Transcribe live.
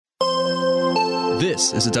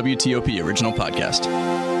This is a WTOP original podcast.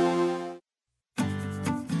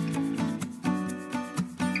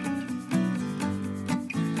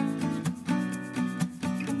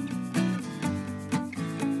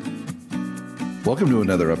 Welcome to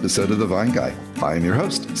another episode of The Vine Guy. I am your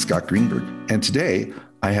host, Scott Greenberg, and today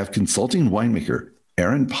I have consulting winemaker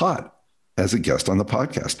Aaron Pott as a guest on the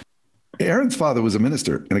podcast. Aaron's father was a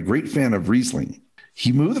minister and a great fan of Riesling.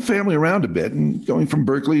 He moved the family around a bit, and going from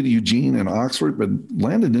Berkeley to Eugene and Oxford, but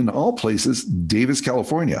landed in all places, Davis,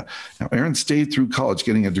 California. Now, Aaron stayed through college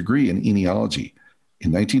getting a degree in enology.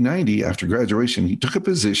 In 1990, after graduation, he took a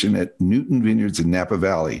position at Newton Vineyards in Napa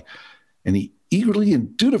Valley, and he eagerly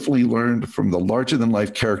and dutifully learned from the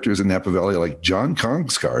larger-than-life characters in Napa Valley like John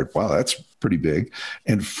Kongsgaard, wow, that's pretty big,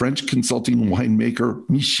 and French consulting winemaker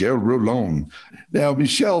Michel Roland. Now,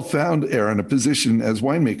 Michel found Aaron a position as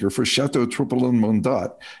winemaker for Chateau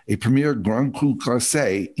Troplin-Mondat, a premier Grand Cru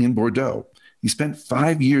Classé in Bordeaux. He spent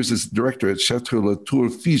 5 years as director at Chateau La Tour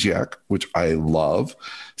Figeac, which I love,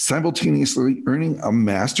 simultaneously earning a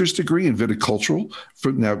master's degree in viticultural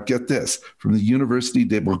from, now get this, from the Université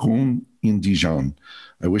de Bourgogne in Dijon.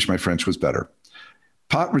 I wish my French was better.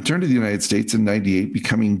 Pott returned to the United States in 98,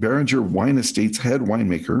 becoming Beringer Wine Estates head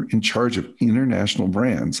winemaker in charge of international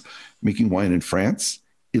brands, making wine in France,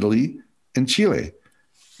 Italy, and Chile.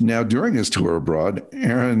 Now, during his tour abroad,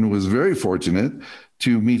 Aaron was very fortunate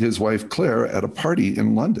to meet his wife, Claire, at a party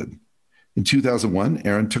in London. In 2001,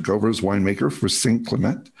 Aaron took over as winemaker for St.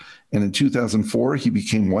 Clement, and in 2004, he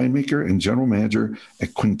became winemaker and general manager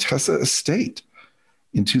at Quintessa Estate.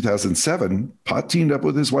 In 2007, Pott teamed up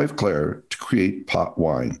with his wife, Claire, to create Pott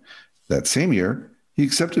Wine. That same year, he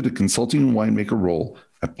accepted a consulting winemaker role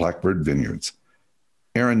at Blackbird Vineyards.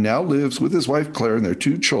 Aaron now lives with his wife, Claire, and their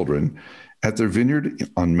two children at their vineyard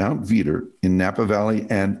on Mount Veeder in Napa Valley.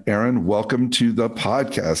 And Aaron, welcome to the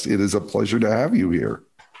podcast. It is a pleasure to have you here.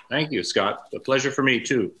 Thank you, Scott. A pleasure for me,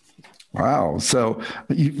 too. Wow. So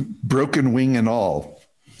broken wing and all.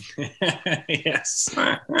 Yes.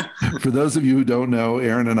 For those of you who don't know,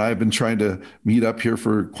 Aaron and I have been trying to meet up here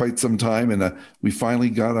for quite some time, and we finally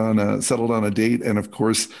got settled on a date. And of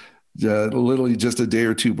course, literally just a day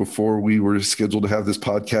or two before we were scheduled to have this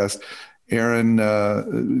podcast, Aaron,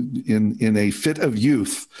 in a fit of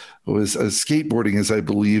youth, was skateboarding, as I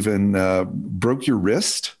believe, and broke your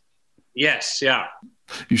wrist. Yes, yeah.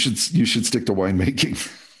 You should stick to winemaking.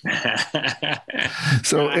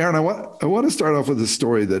 So, Aaron, I want to start off with a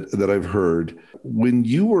story that I've heard. When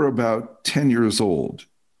you were about 10 years old,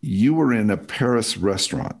 you were in a Paris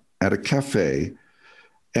restaurant at a cafe,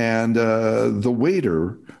 and the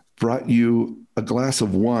waiter brought you a glass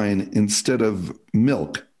of wine instead of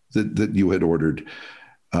milk that you had ordered.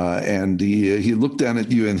 And he looked down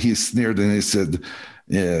at you and he sneered and he said,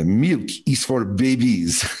 milk is for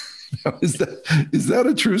babies. Is that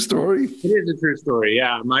a true story? It is a true story,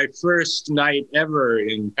 yeah. My first night ever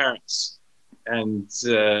in Paris. And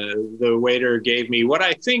the waiter gave me what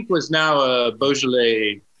I think was now a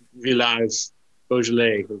Beaujolais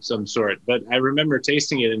of some sort. But I remember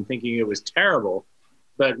tasting it and thinking it was terrible.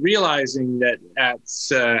 But realizing that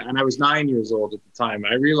and I was 9 years old at the time,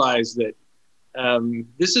 I realized that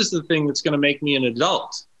this is the thing that's going to make me an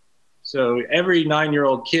adult. So every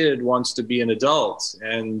 9-year-old kid wants to be an adult.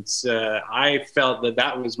 And I felt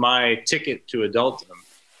that was my ticket to adultdom.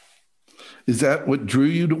 Is that what drew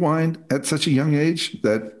you to wine at such a young age,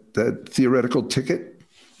 that theoretical ticket?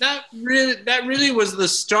 That really was the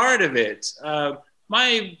start of it.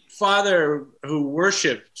 My father, who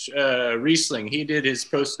worshipped Riesling, he did his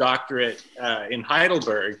postdoctorate in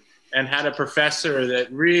Heidelberg and had a professor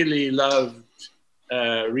that really loved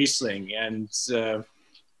Riesling. And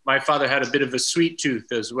my father had a bit of a sweet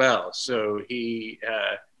tooth as well, so he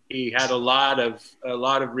had a lot of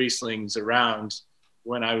Rieslings around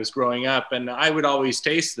when I was growing up, and I would always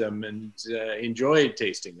taste them and enjoyed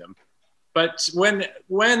tasting them. But when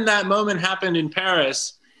that moment happened in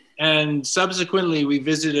Paris, and subsequently we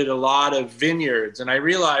visited a lot of vineyards, and I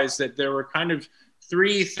realized that there were kind of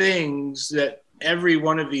three things that every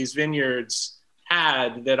one of these vineyards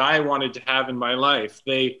had that I wanted to have in my life.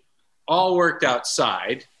 They all worked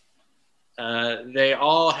outside. They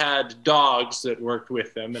all had dogs that worked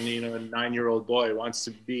with them, and a 9-year-old boy wants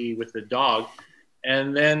to be with the dog.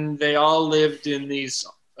 And then they all lived in these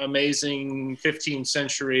amazing 15th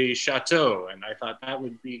century chateau, and I thought that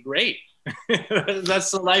would be great.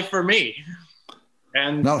 That's the life for me.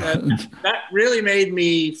 And that really made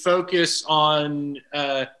me focus on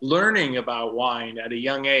learning about wine at a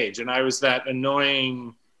young age. And I was that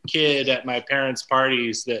annoying kid at my parents'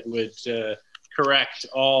 parties that would correct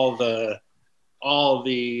all the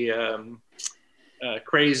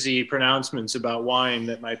crazy pronouncements about wine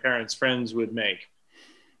that my parents' friends would make.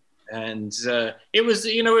 And it was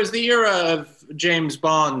the era of James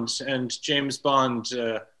Bond, and James Bond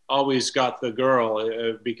always got the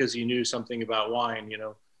girl because he knew something about wine,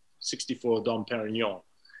 64 Dom Perignon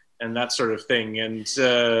and that sort of thing. And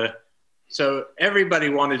so everybody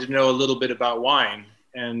wanted to know a little bit about wine,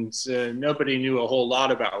 and nobody knew a whole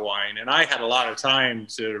lot about wine. And I had a lot of time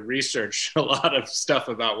to research a lot of stuff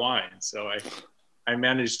about wine. So I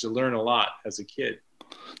managed to learn a lot as a kid.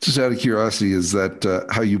 Just out of curiosity, is that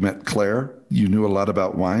how you met Claire? You knew a lot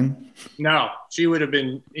about wine? No, she would have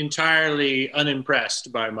been entirely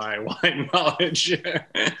unimpressed by my wine knowledge.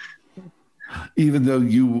 Even though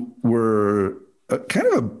you were kind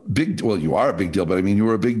of a big, well, you are a big deal, but I mean, you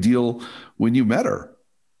were a big deal when you met her.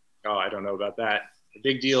 Oh, I don't know about that. A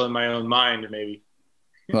big deal in my own mind, maybe.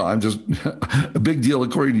 Well, I'm just a big deal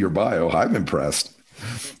according to your bio. I'm impressed.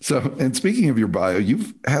 So, and speaking of your bio,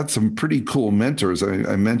 you've had some pretty cool mentors.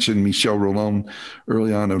 I mentioned Michel Roland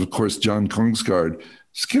early on, and of course, John Kongsgaard.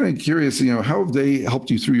 Just kind of curious, how have they helped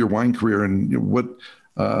you through your wine career, and what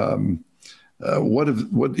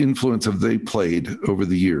influence have they played over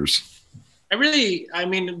the years?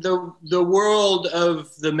 The world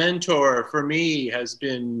of the mentor for me has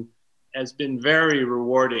been very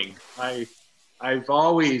rewarding. I've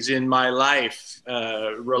always in my life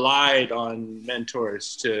relied on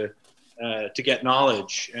mentors to get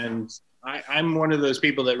knowledge, and I'm one of those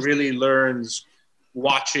people that really learns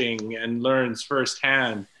watching and learns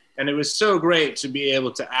firsthand. And it was so great to be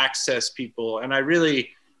able to access people. And I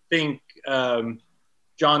really think John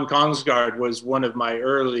Kongsgaard was one of my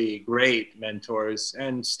early great mentors,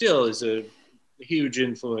 and still is a huge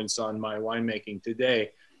influence on my winemaking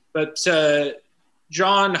today. But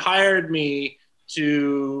John hired me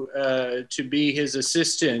to be his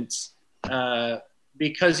assistant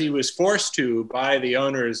because he was forced to by the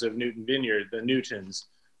owners of Newton Vineyard, the Newtons,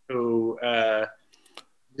 who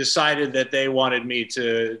decided that they wanted me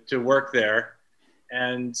to work there.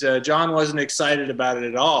 And John wasn't excited about it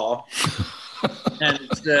at all, and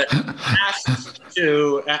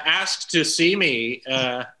asked to see me,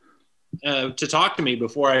 to talk to me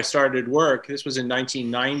before I started work. This was in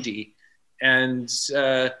 1990, and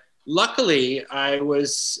luckily, I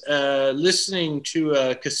was listening to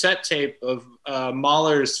a cassette tape of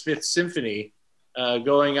Mahler's Fifth Symphony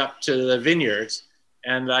going up to the vineyards,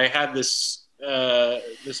 and I had this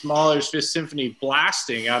Mahler's Fifth Symphony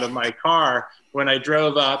blasting out of my car when I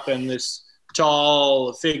drove up, and this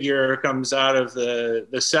tall figure comes out of the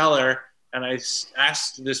cellar, and I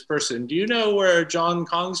asked this person, "Do you know where John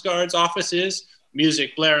Kongsgaard's office is?"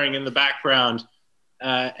 Music blaring in the background.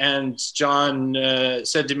 And John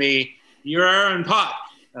said to me, "You're Aaron Pott."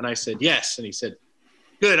 And I said, "Yes." And he said,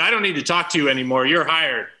 "Good, I don't need to talk to you anymore. You're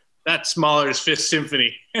hired. That's Mahler's Fifth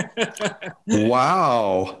Symphony."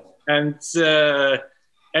 Wow. And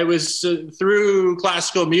it was through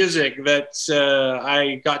classical music that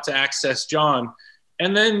I got to access John.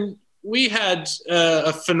 And then we had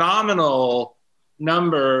a phenomenal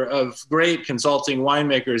number of great consulting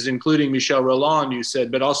winemakers, including Michel Roland, you said,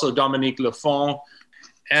 but also Dominique Lafont,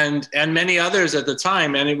 and many others at the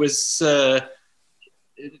time. And it was,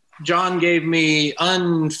 John gave me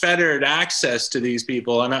unfettered access to these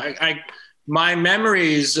people. And my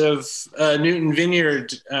memories of Newton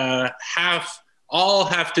Vineyard all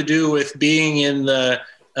have to do with being in the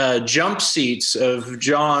jump seats of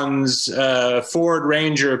John's Ford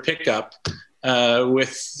Ranger pickup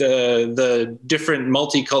with the different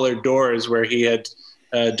multicolored doors, where he had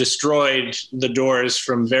destroyed the doors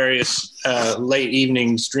from various late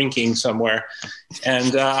evenings drinking somewhere.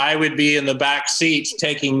 And I would be in the back seat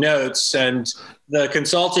taking notes, and the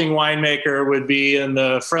consulting winemaker would be in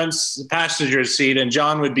the front passenger seat, and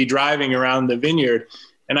John would be driving around the vineyard.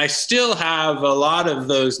 And I still have a lot of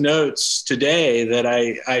those notes today that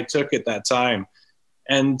I took at that time.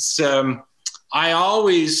 And I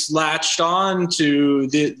always latched on to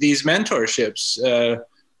these mentorships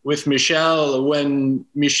with Michel. When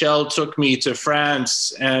Michel took me to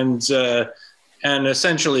France and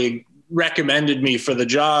essentially recommended me for the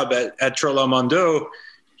job at Trollomando,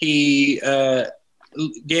 he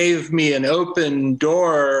gave me an open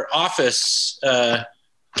door office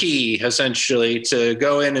key, essentially, to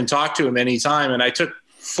go in and talk to him anytime. And I took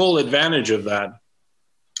full advantage of that.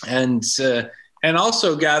 And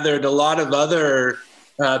also gathered a lot of other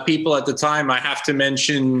people at the time. I have to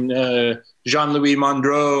mention Jean-Louis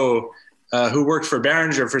Mondreau, who worked for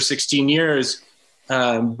Beringer for 16 years,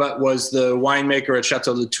 but was the winemaker at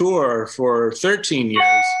Chateau Latour for 13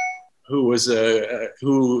 years, who is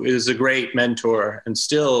a great mentor, and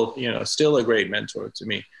still a great mentor to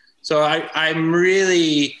me. So I'm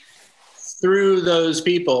really, through those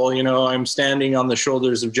people, you know, I'm standing on the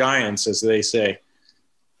shoulders of giants, as they say.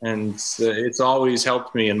 And it's always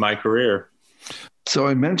helped me in my career. So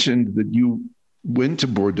I mentioned that you went to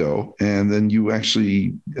Bordeaux and then you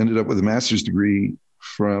actually ended up with a master's degree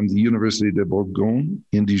from the Université de Bourgogne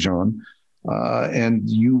in Dijon. And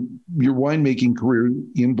your winemaking career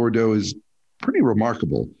in Bordeaux is pretty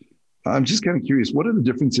remarkable. I'm just kind of curious, what are the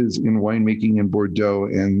differences in winemaking in Bordeaux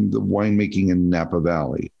and the winemaking in Napa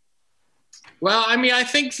Valley? Well, I mean, I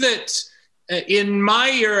think that in my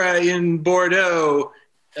era in Bordeaux,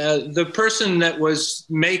 the person that was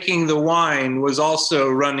making the wine was also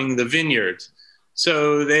running the vineyard.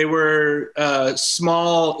 So they were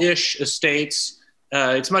small-ish estates.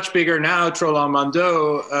 It's much bigger now,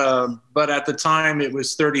 Trollon-Mandeau, but at the time it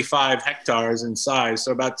was 35 hectares in size,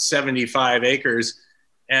 so about 75 acres.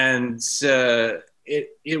 And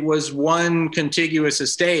it was one contiguous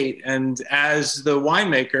estate. And as the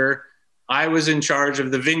winemaker, I was in charge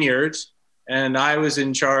of the vineyard, and I was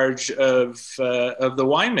in charge of the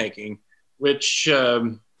winemaking, which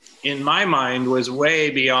in my mind was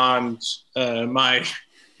way beyond my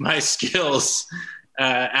skills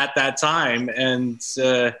at that time. And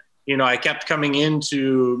you know, I kept coming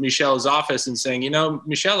into Michel's office and saying, you know,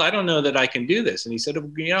 Michel, I don't know that I can do this. And he said,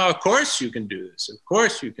 you know, of course you can do this. Of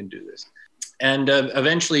course you can do this. And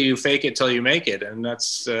eventually you fake it till you make it. And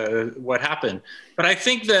that's what happened. But I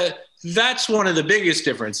think that that's one of the biggest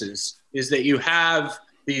differences, is that you have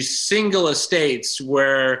these single estates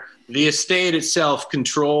where the estate itself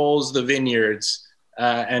controls the vineyards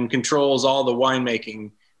and controls all the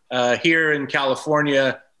winemaking. Here in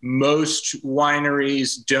California, most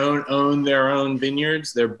wineries don't own their own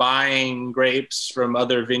vineyards. They're buying grapes from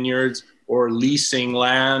other vineyards or leasing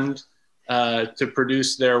land to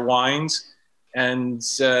produce their wines. And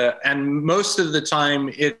most of the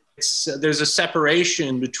time, there's a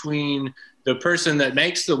separation between the person that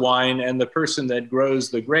makes the wine and the person that grows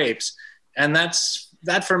the grapes. And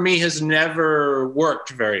that for me has never worked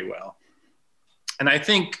very well. And I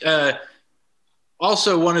think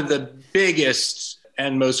also one of the biggest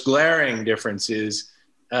and most glaring differences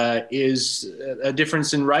is a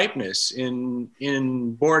difference in ripeness.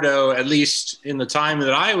 In Bordeaux, at least in the time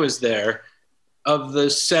that I was there, of the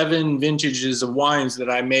 7 vintages of wines that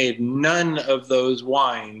I made, none of those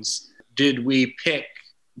wines did we pick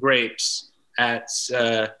grapes at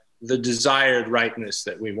the desired ripeness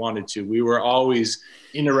that we wanted to. We were always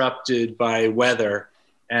interrupted by weather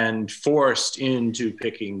and forced into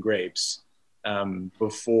picking grapes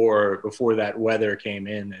before that weather came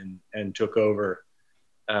in and took over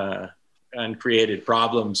and created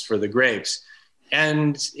problems for the grapes.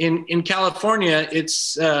 And in California,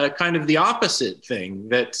 it's kind of the opposite thing,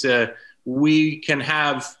 that we can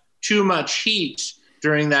have too much heat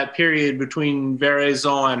during that period between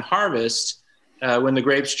veraison and harvest, when the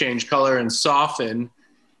grapes change color and soften,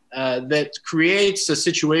 that creates a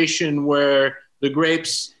situation where the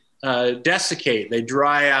grapes desiccate, they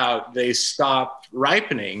dry out, they stop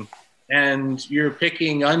ripening, and you're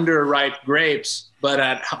picking underripe grapes, but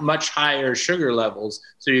at much higher sugar levels.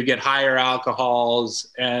 So you get higher alcohols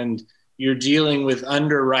and you're dealing with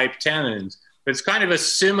underripe tannins. But it's kind of a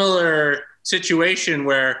similar situation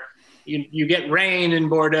where you get rain in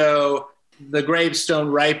Bordeaux, the grapes don't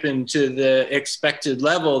ripen to the expected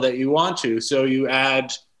level that you want to. So you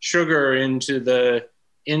add sugar into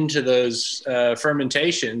those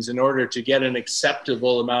fermentations in order to get an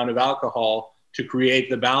acceptable amount of alcohol to create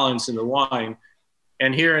the balance in the wine.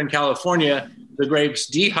 And here in California, the grapes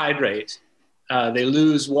dehydrate, they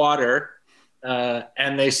lose water,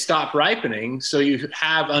 and they stop ripening. So you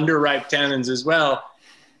have underripe tannins as well,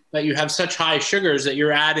 but you have such high sugars that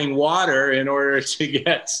you're adding water in order to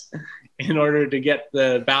get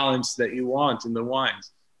the balance that you want in the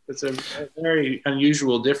wines. It's a very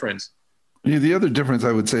unusual difference. Yeah, the other difference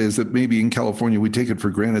I would say is that maybe in California, we take it for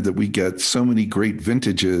granted that we get so many great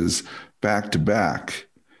vintages back to back,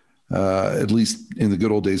 at least in the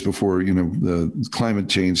good old days before, the climate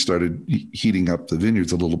change started heating up the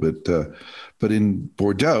vineyards a little bit. But in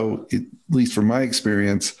Bordeaux, at least from my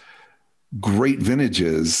experience, great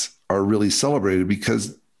vintages are really celebrated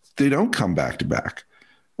because they don't come back to back.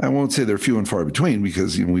 I won't say they're few and far between,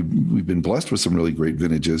 because we've been blessed with some really great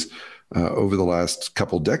vintages over the last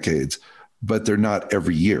couple decades, but they're not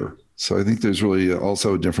every year. So I think there's really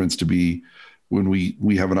also a difference to be when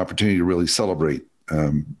we have an opportunity to really celebrate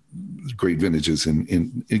great vintages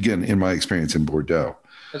in my experience in Bordeaux.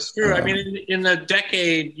 That's true. I mean, in the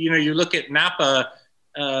decade, you look at Napa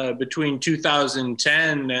between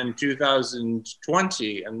 2010 and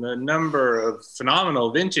 2020, and the number of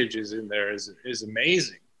phenomenal vintages in there is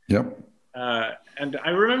amazing. Yep. And I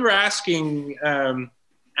remember asking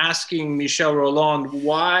Michel Roland,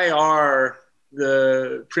 why are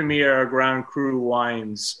the Premier Grand Cru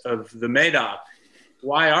wines of the Médoc,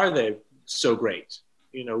 why are they so great?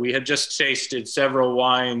 You know, we had just tasted several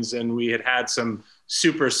wines and we had some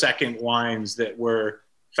super second wines that were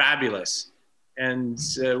fabulous. And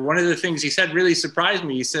one of the things he said really surprised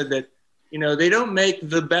me. He said that, you know, they don't make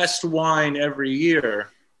the best wine every year,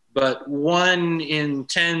 but 1 in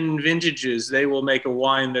 10 vintages, they will make a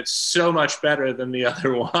wine that's so much better than the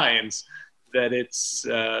other wines that it's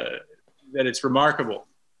remarkable.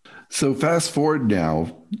 So fast forward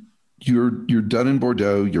now, you're done in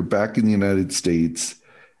Bordeaux, you're back in the United States,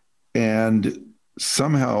 and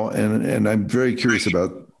somehow, and I'm very curious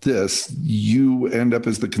about this, you end up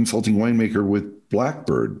as the consulting winemaker with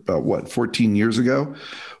Blackbird about 14 years ago.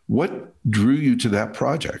 What drew you to that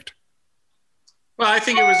project? Well, I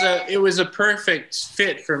think it was a perfect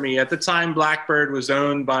fit for me. At the time, Blackbird was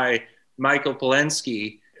owned by Michel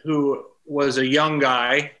Polensky, who was a young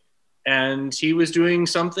guy, and he was doing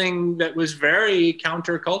something that was very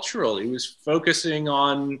countercultural. He was focusing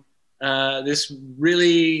on this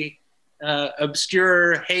really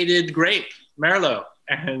obscure, hated grape, Merlot.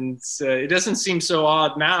 And it doesn't seem so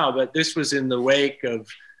odd now, but this was in the wake of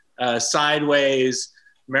Sideways.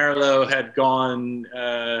 Merlot had gone,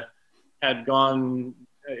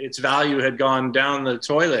 its value had gone down the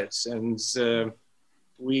toilets. And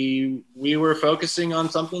we were focusing on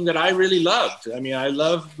something that I really loved. I mean, I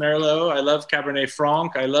love Merlot, I love Cabernet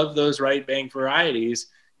Franc, I love those right bank varieties.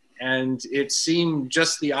 And it seemed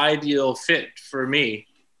just the ideal fit for me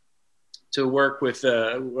to work with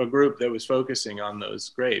a group that was focusing on those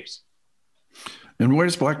grapes. And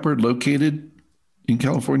where's Blackbird located in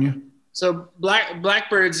California? So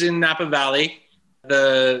Blackbird's in Napa Valley.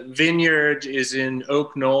 The vineyard is in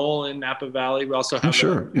Oak Knoll in Napa Valley. We also have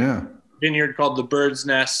a vineyard called the Bird's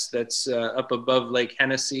Nest that's up above Lake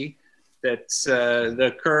Hennessy. That's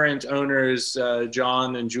the current owners,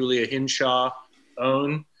 John and Julia Hinshaw,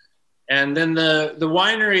 own. And then the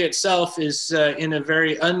winery itself is in a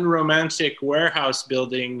very unromantic warehouse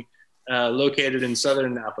building located in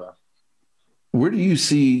southern Napa. Where do you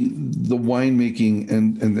see the winemaking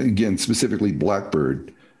and again, specifically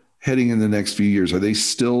Blackbird, heading in the next few years? Are they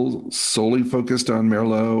still solely focused on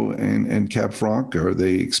Merlot and Cab Franc? Or are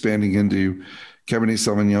they expanding into Cabernet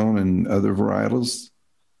Sauvignon and other varietals?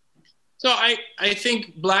 So I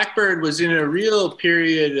think Blackbird was in a real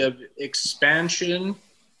period of expansion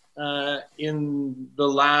in the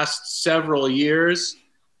last several years.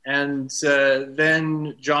 And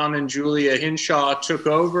then John and Julia Hinshaw took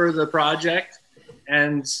over the project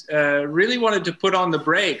and really wanted to put on the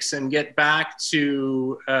brakes and get back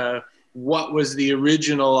to what was the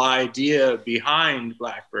original idea behind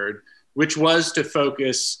Blackbird, which was to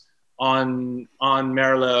focus on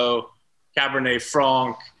Merlot, Cabernet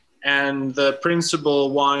Franc, and the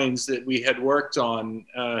principal wines that we had worked on,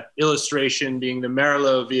 Illustration being the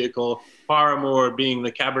Merlot vehicle, Paramour being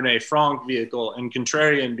the Cabernet Franc vehicle, and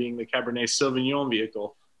Contrarian being the Cabernet Sauvignon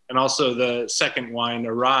vehicle, and also the second wine,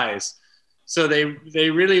 Arise. So they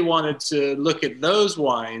really wanted to look at those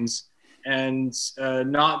wines and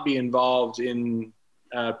not be involved in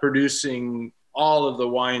producing all of the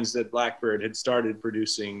wines that Blackbird had started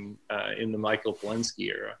producing in the Michel Polensky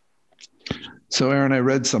era. So, Aaron, I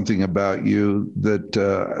read something about you that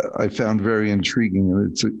I found very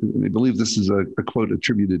intriguing. I believe this is a quote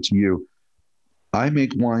attributed to you. I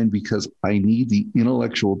make wine because I need the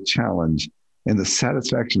intellectual challenge and the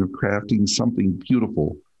satisfaction of crafting something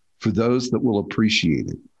beautiful for those that will appreciate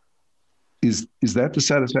it. Is that the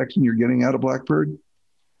satisfaction you're getting out of Blackbird?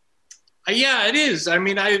 Yeah, it is. I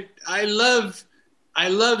mean, I love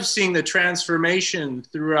seeing the transformation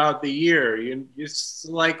throughout the year. It's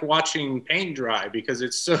like watching paint dry because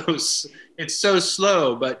it's so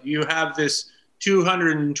slow, but you have this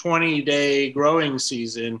 220-day growing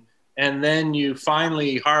season, and then you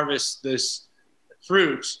finally harvest this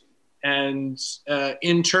fruit, and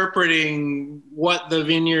interpreting what the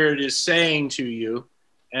vineyard is saying to you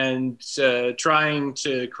and trying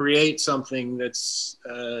to create something that's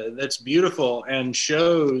beautiful and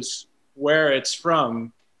shows where it's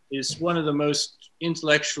from is one of the most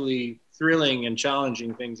intellectually thrilling and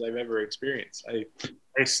challenging things I've ever experienced.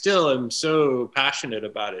 I still am so passionate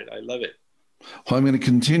about it. I love it. Well, I'm going to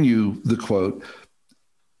continue the quote.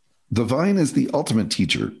 The vine is the ultimate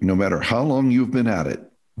teacher, no matter how long you've been at it.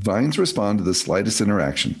 Vines respond to the slightest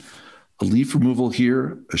interaction. A leaf removal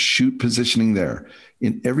here, a shoot positioning there.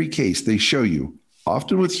 In every case, they show you,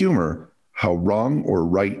 often with humor, how wrong or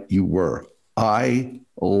right you were. I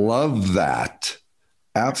love that.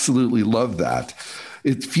 Absolutely love that.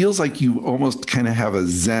 It feels like you almost kind of have a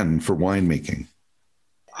zen for winemaking.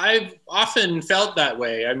 I've often felt that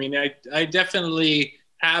way. I mean, I definitely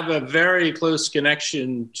have a very close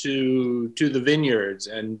connection to the vineyards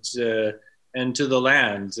and to the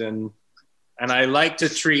lands, and I like to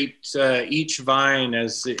treat each vine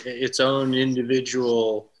as its own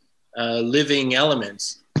individual living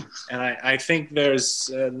elements. And I think there's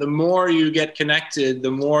the more you get connected,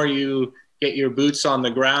 the more you get your boots on the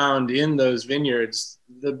ground in those vineyards,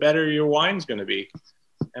 the better your wine's going to be.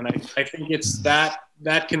 And I think it's that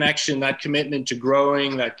connection, that commitment to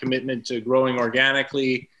growing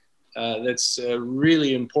organically, that's a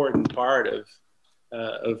really important part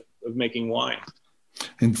of making wine.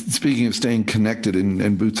 And speaking of staying connected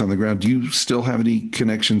and boots on the ground, do you still have any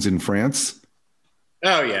connections in France?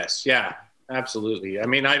 Oh yes, yeah, absolutely. I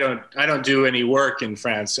mean, I don't do any work in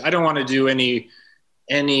France. I don't want to do any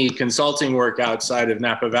consulting work outside of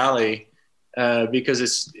Napa Valley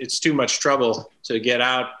because it's too much trouble to get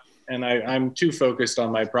out, and I'm too focused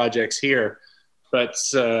on my projects here. But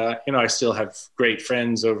I still have great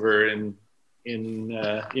friends over in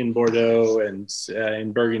Bordeaux and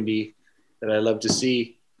in Burgundy that I love to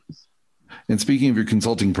see. And speaking of your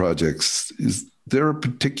consulting projects, is there a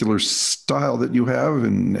particular style that you have,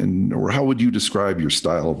 or how would you describe your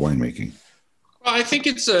style of winemaking? Well, I think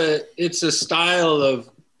it's a style of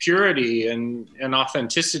purity and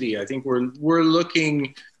authenticity. I think we're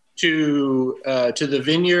looking to the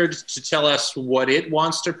vineyard to tell us what it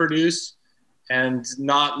wants to produce, and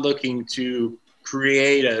not looking to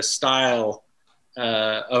create a style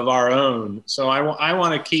of our own. So I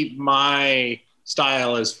want to keep my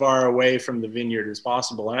style as far away from the vineyard as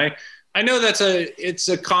possible. And I know it's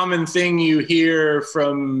a common thing you hear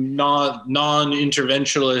from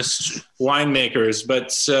non-interventionalist winemakers,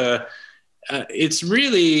 but it's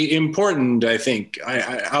really important, I think.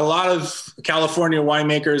 A lot of California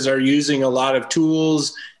winemakers are using a lot of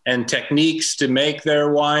tools and techniques to make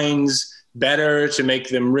their wines better, to make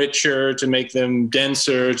them richer, to make them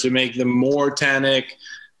denser, to make them more tannic,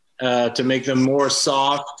 to make them more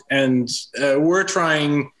soft. And we're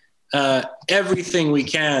trying everything we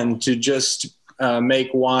can to just make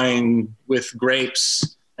wine with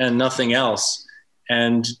grapes and nothing else,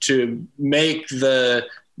 and to make the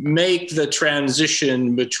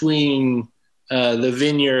transition between the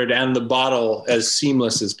vineyard and the bottle as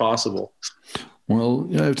seamless as possible. Well,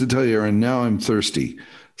 I have to tell you, Aaron, now I'm thirsty.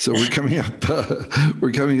 So we're coming up.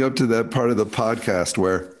 We're coming up to that part of the podcast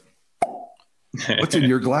where, what's in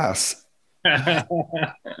your glass?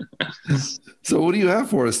 So, what do you have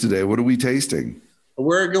for us today? What are we tasting?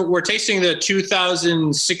 We're tasting the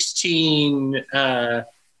 2016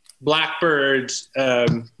 Blackbird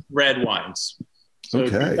red wines. So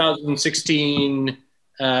okay. 2016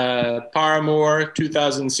 Paramour,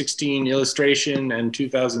 2016 Illustration, and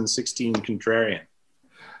 2016 Contrarian.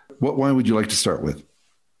 What wine would you like to start with?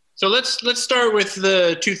 So let's start with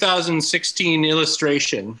the 2016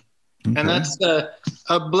 Illustration. Okay. And that's a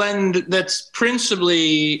blend that's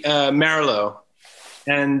principally Merlot,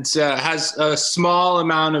 and has a small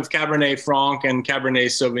amount of Cabernet Franc and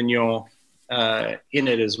Cabernet Sauvignon in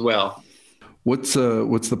it as well. What's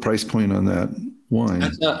the price point on that wine?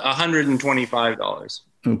 That's $125.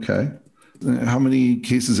 Okay. How many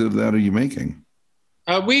cases of that are you making?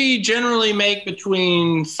 We generally make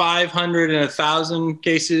between 500 and 1,000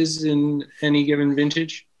 cases in any given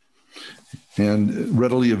vintage. And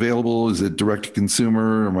readily available? Is it direct to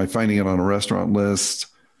consumer? Am I finding it on a restaurant list?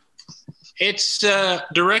 It's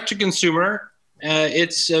direct to consumer.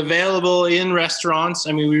 It's available in restaurants.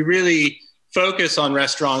 I mean, we really focus on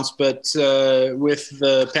restaurants, but with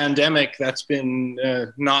the pandemic, that's been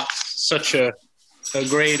not such a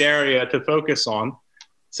great area to focus on.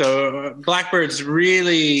 So Blackbird's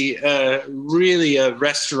really a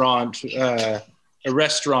restaurant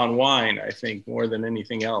wine, I think, more than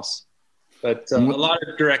anything else. But a lot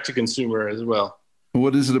of direct to consumer as well.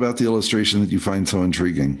 What is it about the illustration that you find so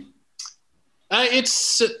intriguing?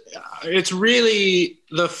 It's really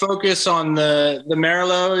the focus on the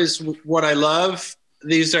Merlot is what I love.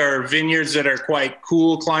 These are vineyards that are quite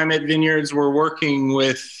cool climate vineyards. We're working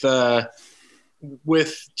with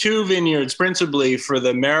two vineyards principally for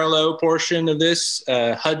the Merlot portion of this,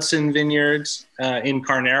 Hudson Vineyards in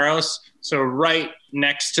Carneros. So right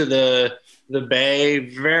next to the bay,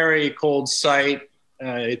 very cold site.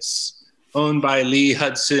 It's owned by Lee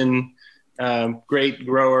Hudson, great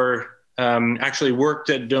grower. Actually worked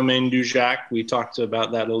at Domaine du Jacques. We talked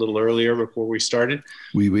about that a little earlier before we started.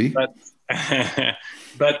 Oui.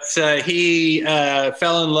 But he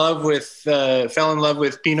fell in love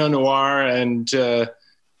with Pinot Noir and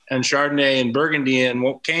and Chardonnay and Burgundy,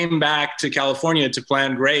 and came back to California to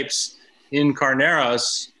plant grapes in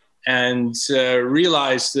Carneros, and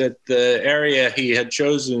realized that the area he had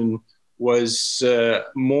chosen was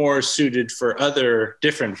more suited for other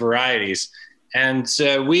different varieties. And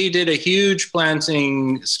we did a huge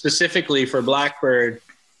planting specifically for Blackbird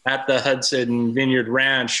at the Hudson Vineyard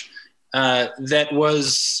Ranch that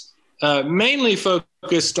was mainly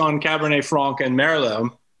focused on Cabernet Franc and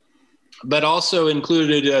Merlot, but also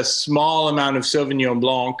included a small amount of Sauvignon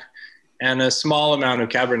Blanc and a small amount of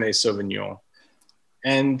Cabernet Sauvignon.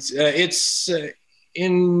 And it's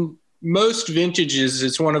in most vintages,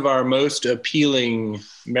 it's one of our most appealing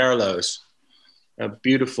Merlots. A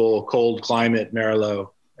beautiful cold climate Merlot,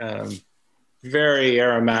 very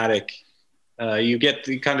aromatic. You get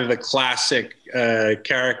the kind of the classic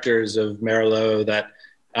characters of Merlot, that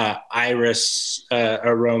iris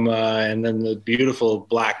aroma, and then the beautiful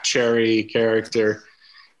black cherry character.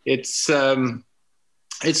 It's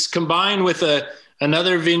combined with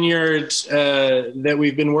another vineyard that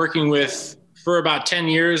we've been working with for about 10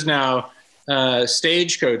 years now,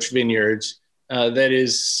 Stagecoach Vineyards, that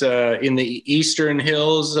is in the eastern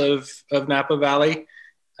hills of Napa Valley.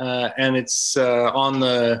 And it's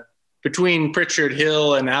between Pritchard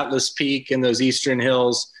Hill and Atlas Peak and those eastern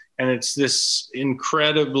hills. And it's this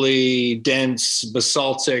incredibly dense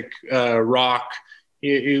basaltic rock.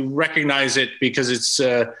 You recognize it because it's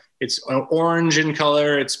orange in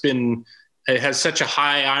color. It has such a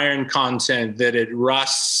high iron content that it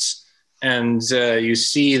rusts, and you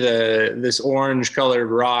see this orange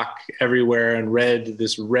colored rock everywhere, and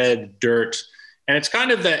this red dirt. And it's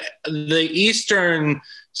kind of the eastern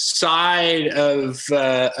side of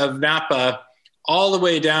Napa, all the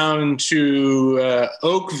way down to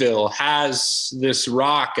Oakville, has this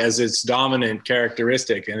rock as its dominant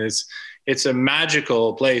characteristic, and it's a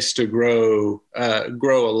magical place to grow a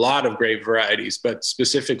lot of grape varieties, but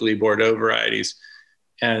specifically Bordeaux varieties.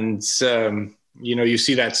 And you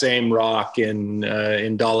see that same rock in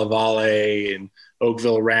Dalla Valle, in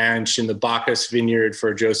Oakville Ranch, in the Bacchus Vineyard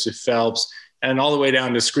for Joseph Phelps, and all the way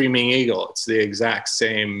down to Screaming Eagle. It's the exact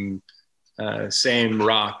same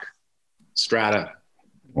rock strata.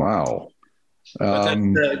 Wow. But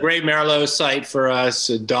that's a great Merlot site for us,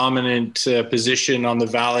 a dominant position on the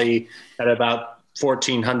valley at about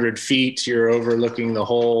 1,400 feet. You're overlooking the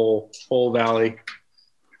whole valley.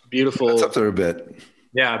 Beautiful. That's up there a bit.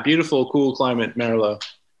 Yeah, beautiful, cool climate Merlot.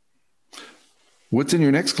 What's in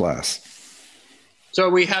your next class? So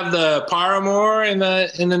we have the Paramour in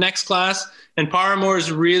the next class, and Paramour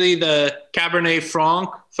is really the Cabernet Franc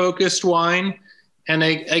focused wine. And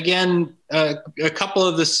again, a couple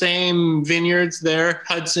of the same vineyards there,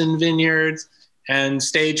 Hudson Vineyards and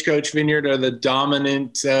Stagecoach Vineyard, are the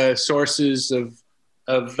dominant sources of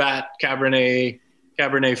that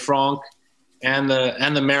Cabernet Franc, and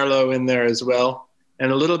the Merlot in there as well,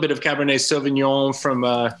 and a little bit of Cabernet Sauvignon from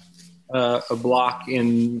a block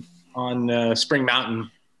on Spring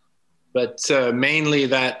Mountain, but mainly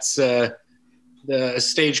that's the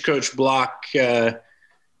Stagecoach block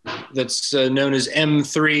that's known as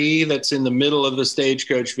M3. That's in the middle of the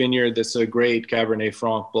Stagecoach Vineyard. That's a great Cabernet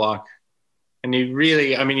Franc block, and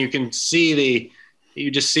you can see you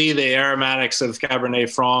just see the aromatics of Cabernet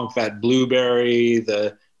Franc, that blueberry,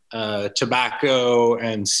 the tobacco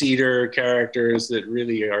and cedar characters that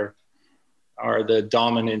really are the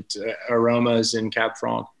dominant aromas in Cab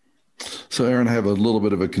Franc. So, Aaron, I have a little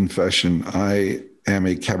bit of a confession. I am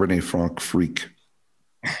a Cabernet Franc freak.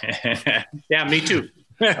 Yeah, me too.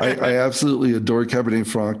 I absolutely adore Cabernet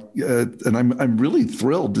Franc, and I'm really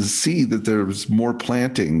thrilled to see that there's more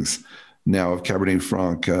plantings now of Cabernet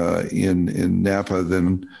Franc in Napa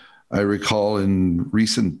than I recall in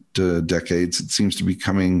recent decades. It seems to be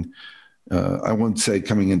coming. I won't say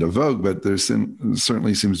coming into vogue, but there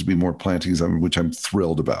certainly seems to be more plantings, which I'm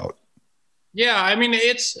thrilled about. Yeah, I mean,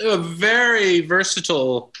 it's a very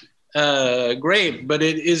versatile grape, but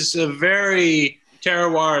it is a very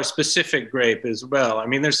terroir-specific grape as well. I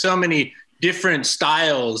mean, there's so many different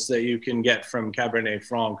styles that you can get from Cabernet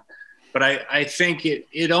Franc, but I think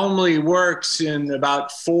it only works in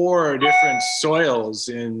about 4 different soils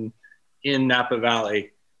in Napa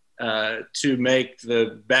Valley to make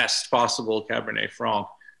the best possible Cabernet Franc.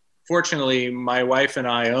 Fortunately, my wife and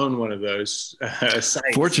I own one of those sites.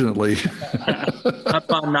 Fortunately.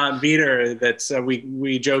 Up on Mount Veeder, that's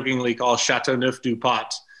we jokingly call Chateauneuf du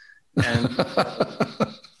Pot. And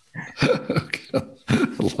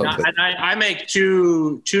I make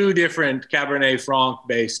two different Cabernet Franc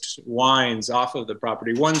based wines off of the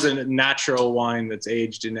property. One's a natural wine that's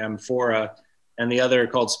aged in amphora, and the other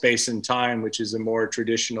called Space and Time, which is a more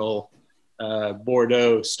traditional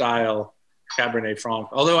Bordeaux style Cabernet Franc.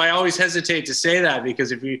 Although I always hesitate to say that,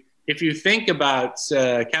 because if you think about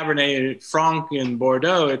Cabernet Franc in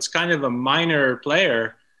Bordeaux, it's kind of a minor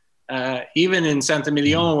player. Even in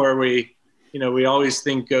Saint-Emilion, where we always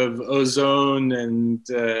think of Ozone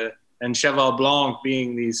and Cheval Blanc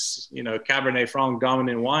being these, Cabernet Franc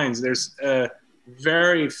dominant wines. There's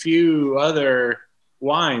very few other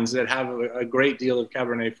wines that have a great deal of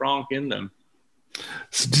Cabernet Franc in them.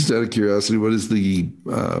 So just out of curiosity, what is the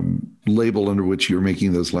label under which you're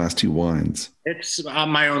making those last two wines? It's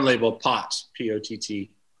my own label, Pott,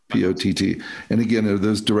 P-O-T-T. P-O-T-T. And again, are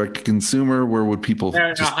those direct to consumer? Where would people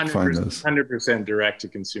just find those? 100% direct to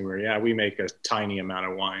consumer. Yeah, we make a tiny amount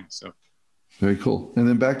of wine. So very cool. And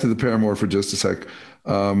then back to the Paramour for just a sec.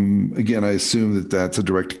 Again, I assume that that's a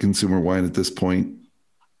direct to consumer wine at this point.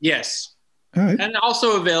 Yes. All right. And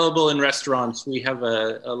also available in restaurants. We have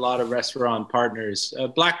a lot of restaurant partners.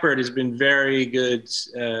 Blackbird has been very good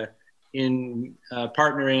in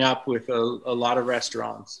partnering up with a lot of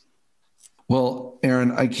restaurants. Well,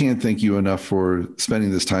 Aaron, I can't thank you enough for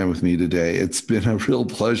spending this time with me today. It's been a real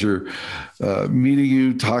pleasure meeting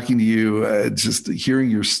you, talking to you, just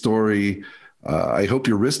hearing your story. I hope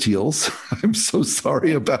your wrist heals. I'm so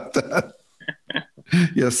sorry about that.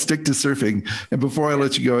 Yes, stick to surfing. And before I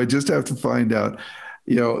let you go, I just have to find out,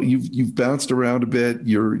 you've bounced around a bit.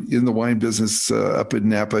 You're in the wine business up in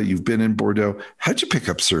Napa. You've been in Bordeaux. How'd you pick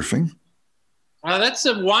up surfing? That's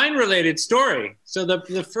a wine-related story. So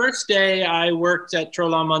the first day I worked at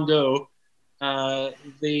Trollon-Mondot,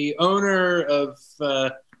 the owner of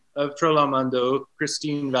Trollon-Mondot,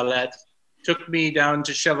 Christine Valette, took me down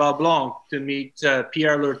to Cheval Blanc to meet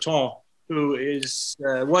Pierre Lurton, who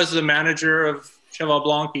was the manager of Cheval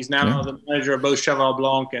Blanc. He's now the manager of both Cheval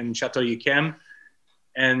Blanc and Chateau Yquem.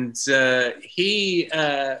 And he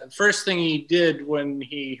first thing he did when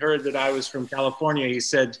he heard that I was from California, he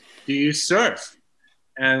said, "Do you surf?"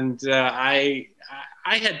 And I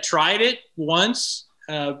had tried it once,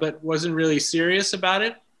 but wasn't really serious about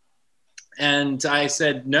it. And I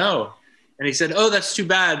said, no. And he said, "Oh, that's too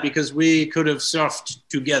bad, because we could have surfed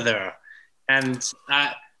together." And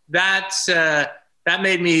that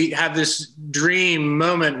made me have this dream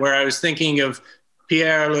moment where I was thinking of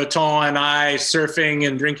Pierre Lurton and I surfing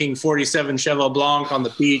and drinking 47 Cheval Blanc on the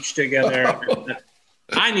beach together.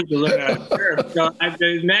 I need to learn how to surf. So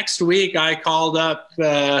next week I called up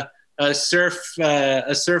a surf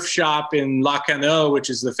shop in Lacanau, which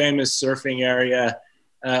is the famous surfing area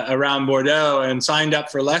around Bordeaux, and signed up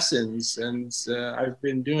for lessons. And I've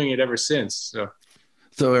been doing it ever since.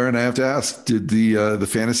 So Aaron, I have to ask, did the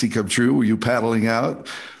fantasy come true? Were you paddling out,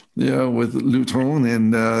 with Luton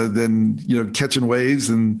and then, catching waves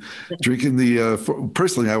and drinking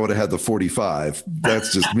personally, I would have had the 45.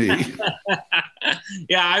 That's just me.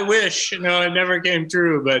 Yeah, I wish, it never came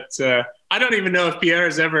true, but I don't even know if Pierre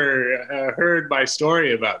has ever heard my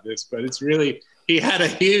story about this, but he had a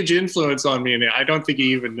huge influence on me, and I don't think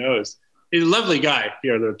he even knows. He's a lovely guy,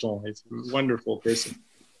 Pierre Lurton. He's a wonderful person.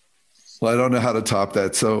 Well, I don't know how to top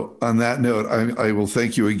that. So on that note, I will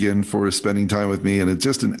thank you again for spending time with me. And it's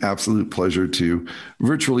just an absolute pleasure to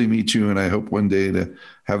virtually meet you. And I hope one day to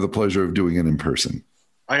have the pleasure of doing it in person.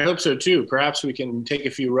 I hope so too. Perhaps we can take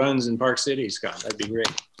a few runs in Park City, Scott. That'd be great.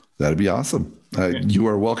 That'd be awesome. You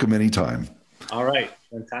are welcome anytime. All right.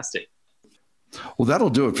 Fantastic. Well,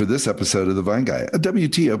 that'll do it for this episode of The Vine Guy, a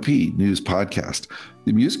WTOP news podcast.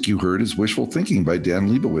 The music you heard is Wishful Thinking by Dan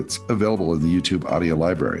Leibowitz, available in the YouTube audio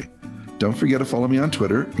library. Don't forget to follow me on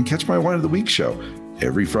Twitter and catch my Wine of the Week show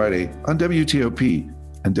every Friday on WTOP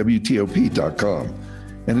and WTOP.com.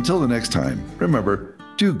 And until the next time, remember,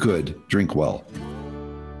 do good, drink well.